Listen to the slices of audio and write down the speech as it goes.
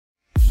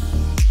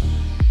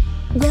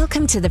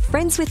Welcome to the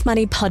Friends with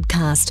Money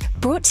podcast,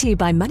 brought to you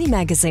by Money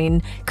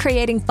Magazine,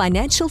 creating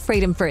financial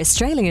freedom for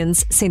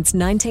Australians since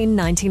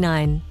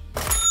 1999.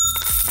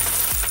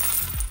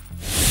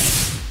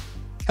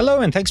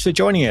 Hello, and thanks for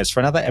joining us for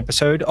another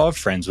episode of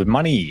Friends with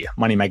Money,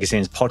 Money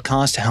Magazine's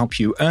podcast to help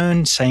you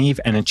earn, save,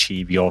 and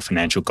achieve your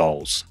financial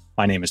goals.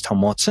 My name is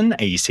Tom Watson,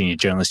 a senior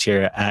journalist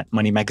here at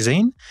Money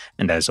Magazine,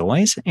 and as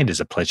always, it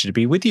is a pleasure to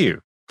be with you.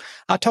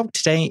 Our topic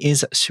today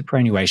is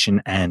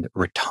superannuation and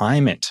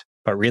retirement.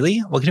 But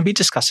really, we're going to be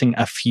discussing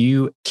a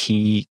few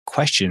key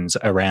questions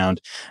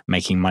around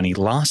making money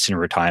last in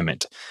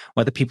retirement,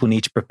 whether people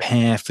need to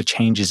prepare for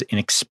changes in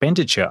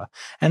expenditure,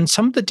 and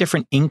some of the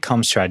different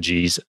income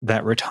strategies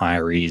that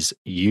retirees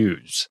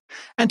use.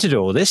 And to do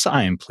all this,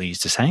 I am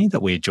pleased to say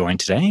that we're joined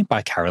today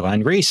by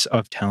Caroline Rees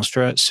of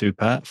Telstra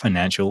Super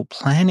Financial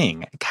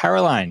Planning.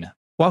 Caroline,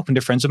 welcome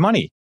to Friends of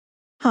Money.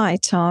 Hi,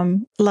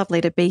 Tom. Lovely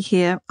to be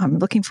here. I'm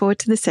looking forward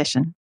to the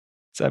session.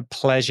 It's a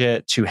pleasure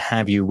to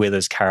have you with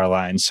us,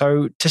 Caroline.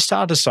 So to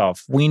start us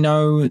off, we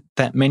know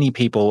that many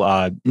people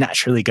are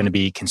naturally going to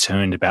be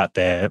concerned about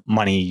their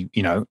money,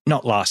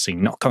 not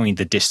lasting, not going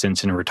the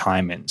distance in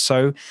retirement.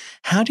 So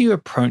how do you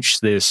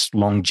approach this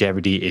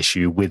longevity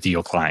issue with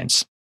your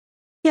clients?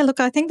 Yeah, look,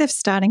 I think the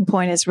starting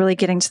point is really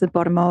getting to the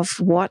bottom of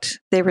what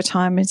their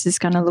retirement is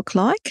going to look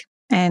like.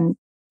 And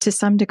to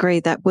some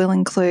degree, that will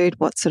include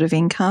what sort of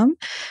income.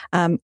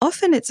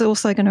 Often it's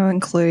also going to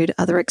include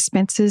other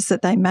expenses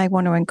that they may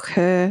want to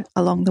incur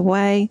along the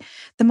way.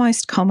 The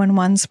most common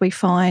ones we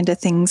find are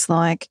things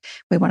like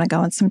we want to go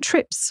on some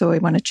trips, or we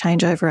want to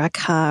change over our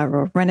car,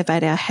 or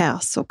renovate our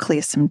house, or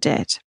clear some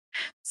debt.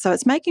 So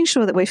it's making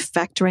sure that we're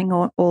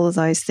factoring all of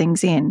those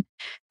things in.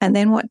 And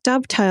then what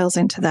dovetails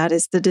into that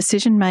is the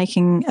decision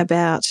making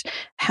about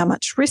how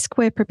much risk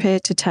we're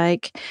prepared to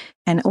take.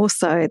 And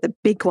also the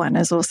big one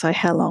is also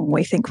how long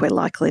we think we're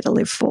likely to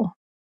live for.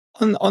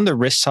 On the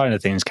risk side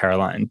of things,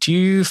 Caroline, do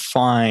you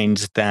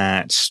find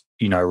that,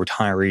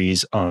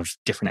 retirees of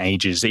different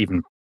ages,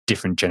 even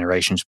different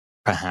generations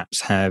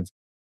perhaps, have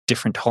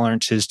different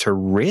tolerances to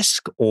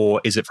risk, or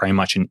is it very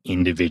much an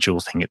individual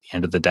thing at the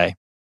end of the day?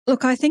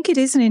 Look, I think it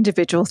is an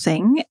individual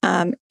thing.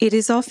 It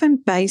is often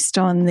based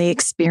on the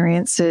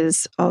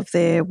experiences of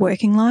their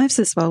working lives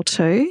as well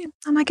too.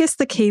 And I guess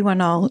the key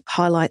one I'll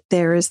highlight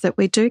there is that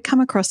we do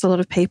come across a lot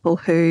of people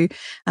who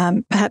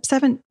perhaps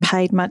haven't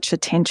paid much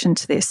attention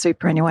to their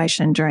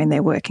superannuation during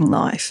their working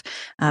life.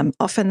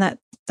 Often that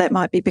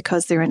might be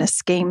because they're in a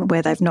scheme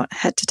where they've not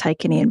had to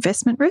take any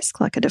investment risk,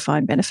 like a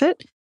defined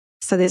benefit.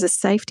 So there's a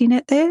safety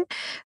net there.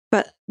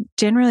 But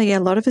generally,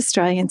 a lot of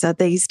Australians are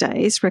these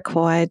days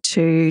required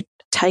to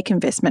take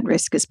investment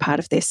risk as part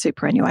of their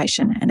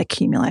superannuation and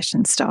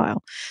accumulation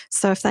style.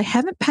 So if they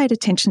haven't paid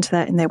attention to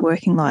that in their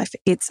working life,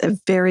 it's a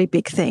very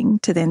big thing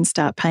to then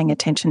start paying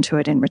attention to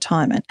it in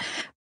retirement.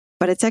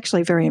 But it's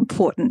actually very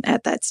important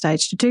at that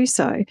stage to do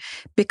so,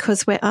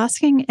 because we're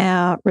asking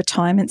our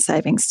retirement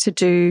savings to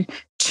do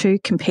two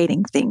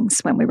competing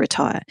things when we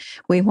retire.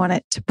 We want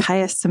it to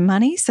pay us some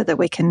money so that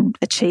we can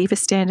achieve a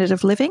standard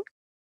of living,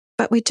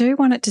 but we do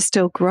want it to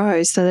still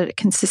grow so that it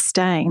can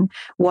sustain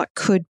what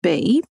could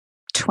be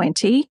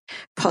 20,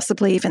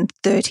 possibly even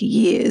 30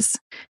 years,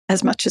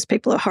 as much as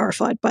people are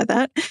horrified by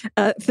that.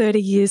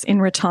 30 years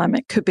in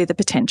retirement could be the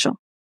potential.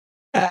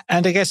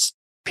 And I guess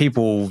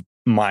people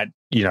might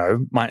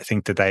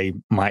think that they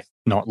might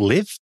not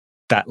live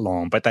that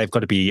long, but they've got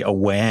to be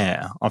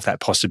aware of that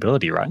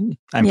possibility, right?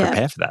 And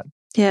prepare for that.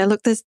 Yeah,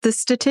 look, the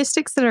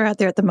statistics that are out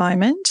there at the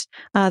moment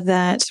are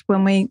that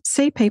when we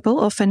see people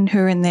often who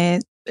are in their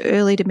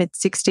early to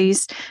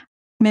mid-60s,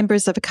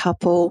 members of a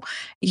couple,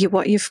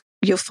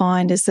 you'll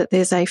find is that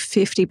there's a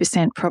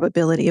 50%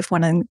 probability of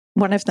one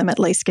of them at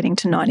least getting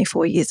to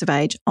 94 years of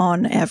age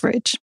on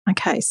average.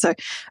 Okay, so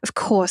of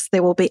course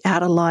there will be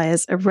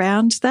outliers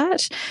around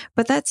that,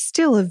 but that's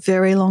still a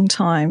very long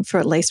time for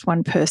at least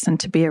one person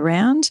to be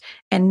around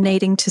and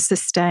needing to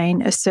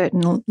sustain a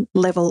certain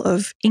level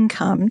of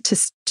income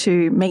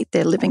to meet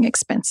their living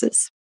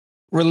expenses.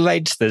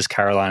 Related to this,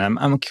 Caroline,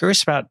 I'm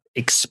curious about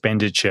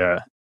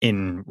expenditure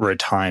in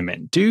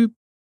retirement. Do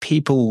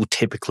people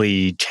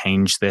typically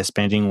change their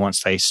spending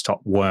once they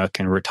stop work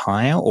and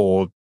retire,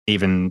 or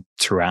even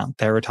throughout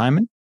their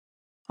retirement?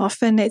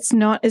 Often it's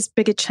not as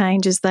big a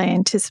change as they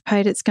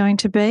anticipate it's going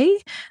to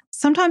be.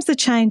 Sometimes the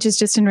change is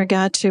just in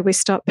regard to we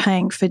stop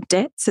paying for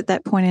debts at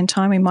that point in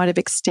time. We might have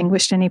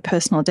extinguished any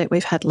personal debt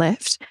we've had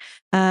left.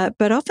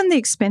 But often the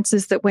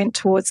expenses that went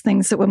towards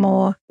things that were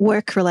more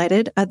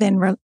work-related are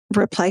then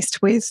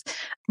replaced with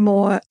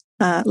more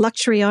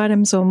luxury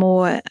items or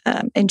more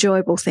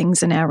enjoyable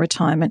things in our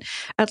retirement,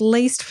 at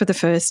least for the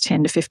first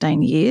 10 to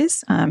 15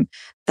 years.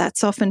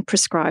 That's often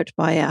prescribed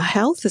by our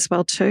health as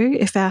well too.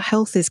 If our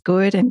health is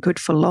good and good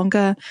for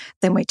longer,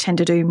 then we tend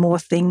to do more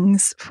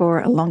things for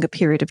a longer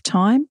period of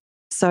time.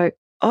 So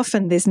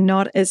often there's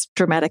not as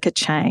dramatic a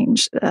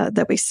change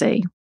that we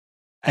see.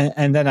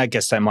 And then I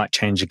guess that might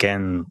change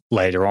again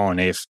later on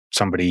if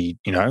somebody,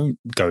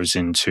 goes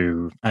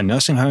into a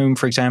nursing home,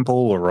 for example,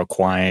 or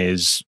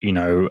requires,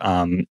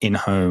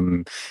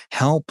 in-home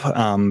help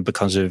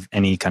because of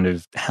any kind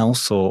of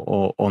health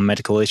or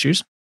medical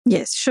issues.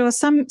 Yes, sure.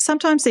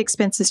 Sometimes the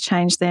expenses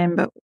change then,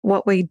 but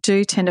what we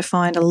do tend to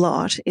find a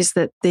lot is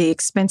that the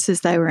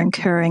expenses they were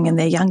incurring in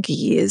their younger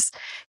years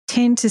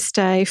tend to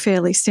stay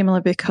fairly similar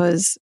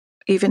because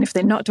even if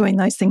they're not doing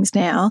those things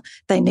now,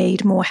 they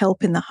need more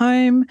help in the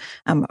home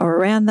or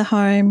around the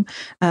home,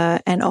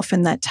 and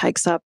often that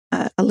takes up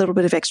a little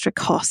bit of extra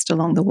cost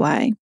along the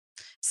way.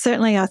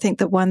 Certainly, I think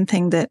the one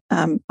thing that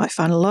I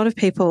find a lot of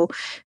people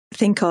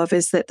think of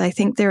is that they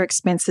think their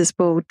expenses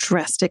will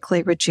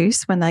drastically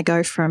reduce when they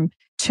go from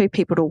 2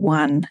 people to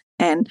 1.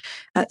 And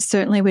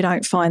certainly we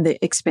don't find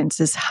that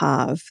expenses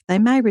halve. They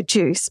may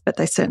reduce, but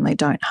they certainly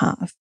don't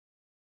halve.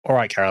 All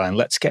right, Caroline,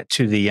 let's get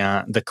to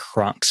the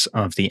crux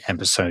of the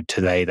episode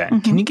today then. Mm-hmm.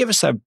 Can you give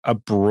us a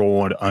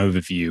broad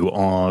overview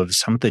of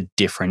some of the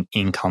different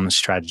income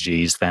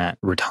strategies that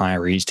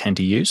retirees tend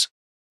to use?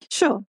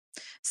 Sure.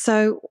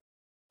 So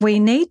we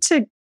need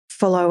to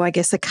follow, I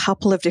guess, a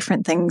couple of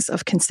different things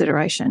of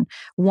consideration.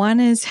 One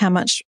is how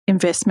much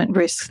investment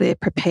risk they're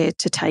prepared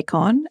to take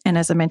on. And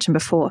as I mentioned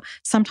before,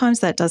 sometimes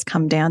that does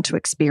come down to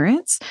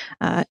experience.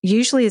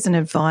 Usually as an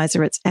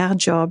advisor, it's our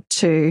job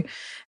to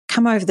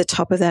come over the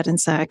top of that and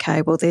say,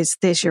 okay, well,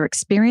 there's your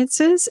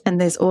experiences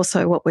and there's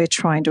also what we're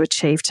trying to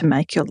achieve to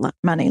make your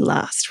money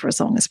last for as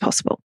long as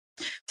possible.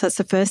 So that's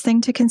the first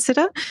thing to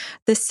consider.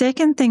 The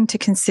second thing to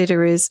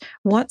consider is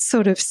what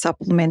sort of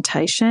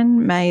supplementation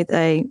may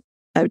they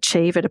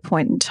achieve at a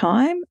point in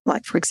time,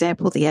 like, for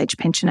example, the age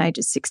pension age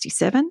is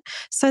 67.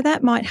 So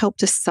that might help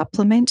to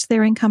supplement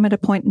their income at a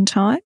point in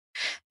time.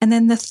 And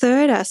then the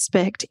third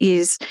aspect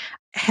is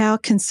how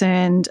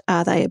concerned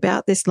are they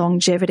about this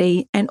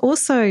longevity and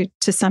also,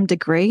 to some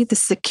degree, the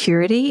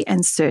security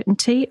and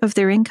certainty of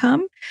their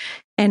income.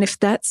 And if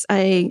that's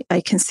a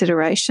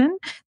consideration,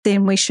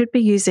 then we should be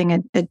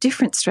using a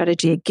different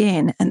strategy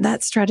again. And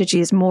that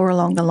strategy is more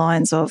along the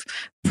lines of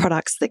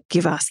products that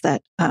give us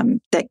that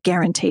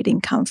guaranteed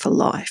income for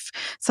life.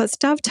 So it's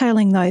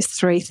dovetailing those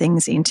 3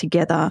 things in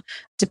together,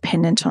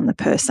 dependent on the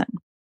person.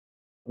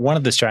 One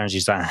of the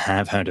strategies that I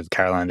have heard of,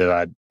 Caroline,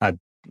 that I'd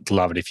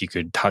love it if you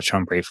could touch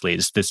on briefly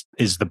is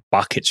the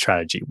bucket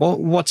strategy.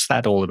 What's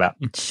that all about?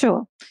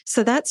 Sure.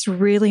 So that's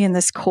really in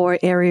this core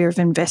area of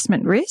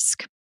investment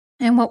risk.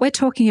 And what we're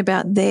talking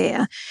about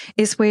there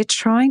is we're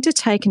trying to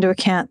take into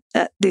account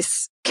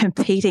this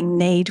competing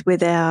need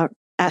with our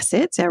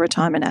assets, our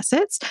retirement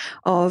assets,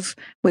 of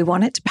we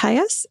want it to pay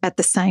us at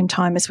the same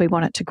time as we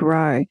want it to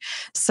grow.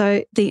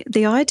 So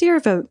the idea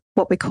of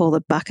what we call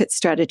a bucket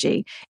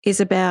strategy is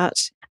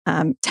about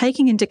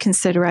taking into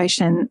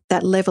consideration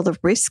that level of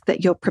risk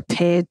that you're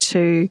prepared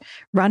to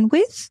run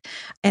with,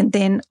 and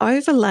then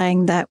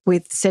overlaying that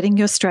with setting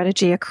your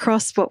strategy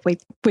across what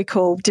we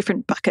call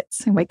different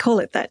buckets. And we call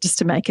it that just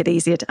to make it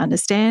easier to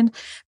understand.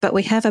 But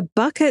we have a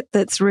bucket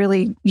that's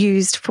really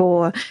used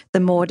for the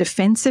more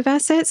defensive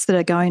assets that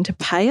are going to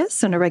pay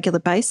us on a regular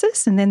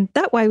basis. And then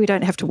that way we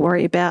don't have to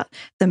worry about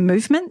the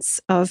movements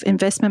of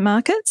investment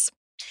markets.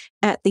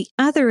 At the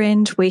other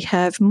end, we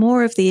have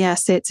more of the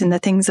assets and the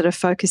things that are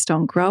focused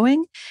on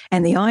growing.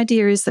 And the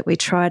idea is that we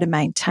try to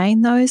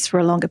maintain those for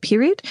a longer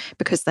period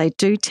because they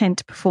do tend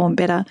to perform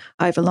better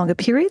over longer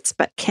periods,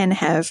 but can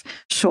have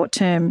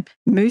short-term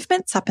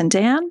movements up and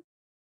down.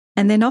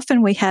 And then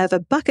often we have a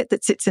bucket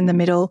that sits in the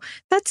middle.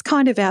 That's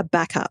kind of our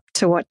backup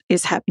to what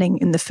is happening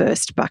in the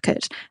first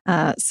bucket,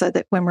 so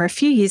that when we're a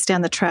few years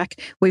down the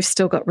track, we've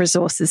still got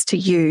resources to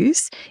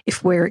use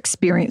if we're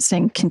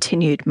experiencing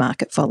continued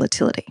market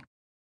volatility.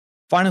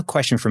 Final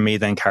question from me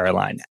then,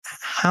 Caroline.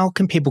 How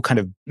can people kind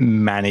of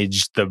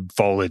manage the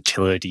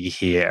volatility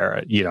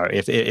here,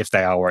 if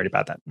they are worried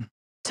about that?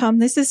 Tom,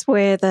 this is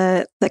where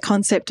the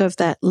concept of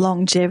that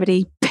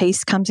longevity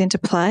piece comes into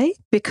play,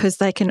 because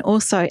they can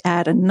also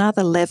add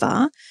another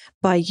lever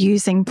by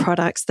using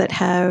products that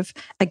have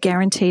a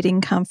guaranteed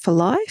income for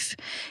life.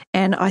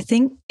 And I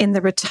think in the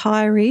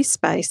retiree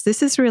space,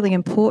 this is really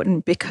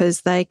important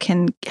because they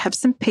can have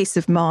some peace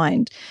of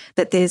mind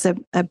that there's a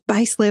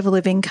base level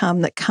of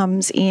income that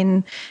comes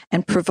in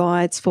and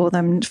provides for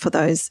them for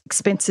those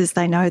expenses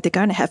they know they're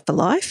going to have for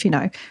life,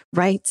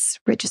 rates,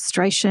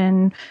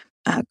 registration,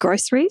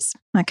 groceries,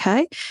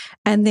 okay?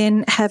 And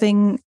then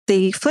having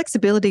the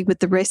flexibility with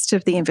the rest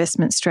of the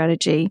investment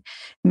strategy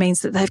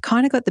means that they've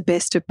kind of got the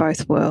best of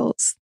both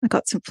worlds. They've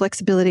got some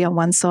flexibility on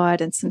one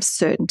side and some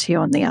certainty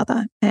on the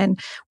other. And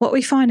what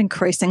we find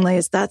increasingly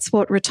is that's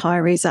what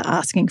retirees are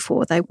asking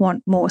for. They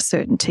want more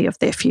certainty of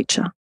their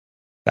future.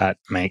 That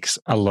makes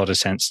a lot of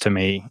sense to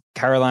me.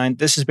 Caroline,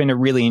 this has been a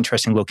really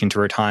interesting look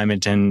into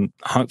retirement and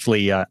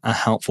hopefully a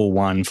helpful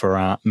one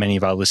for many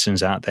of our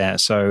listeners out there.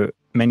 So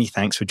many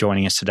thanks for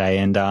joining us today,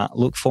 and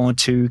look forward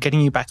to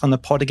getting you back on the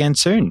pod again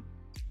soon.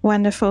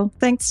 Wonderful.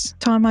 Thanks,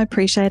 Tom. I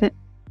appreciate it.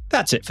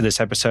 That's it for this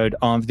episode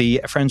of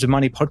the Friends with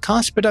Money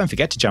podcast, but don't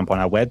forget to jump on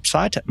our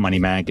website at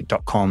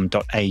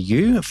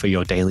moneymag.com.au for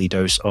your daily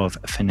dose of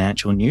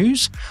financial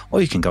news,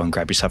 or you can go and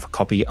grab yourself a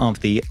copy of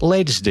the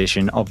latest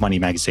edition of Money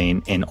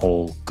Magazine in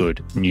all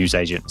good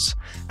newsagents.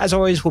 As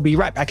always, we'll be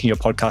right back in your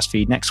podcast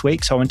feed next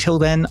week, so until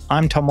then,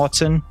 I'm Tom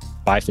Watson.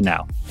 Bye for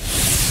now.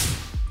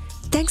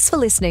 Thanks for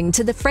listening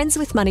to the Friends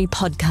with Money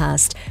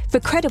podcast. For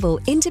credible,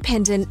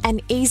 independent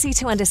and easy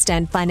to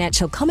understand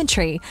financial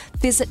commentary,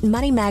 visit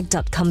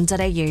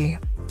moneymag.com.au.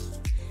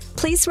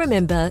 Please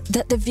remember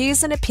that the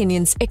views and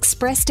opinions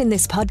expressed in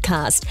this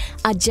podcast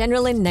are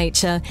general in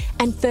nature,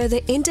 and further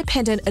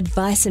independent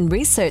advice and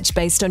research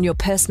based on your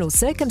personal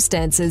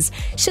circumstances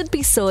should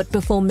be sought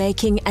before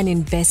making an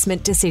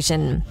investment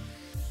decision.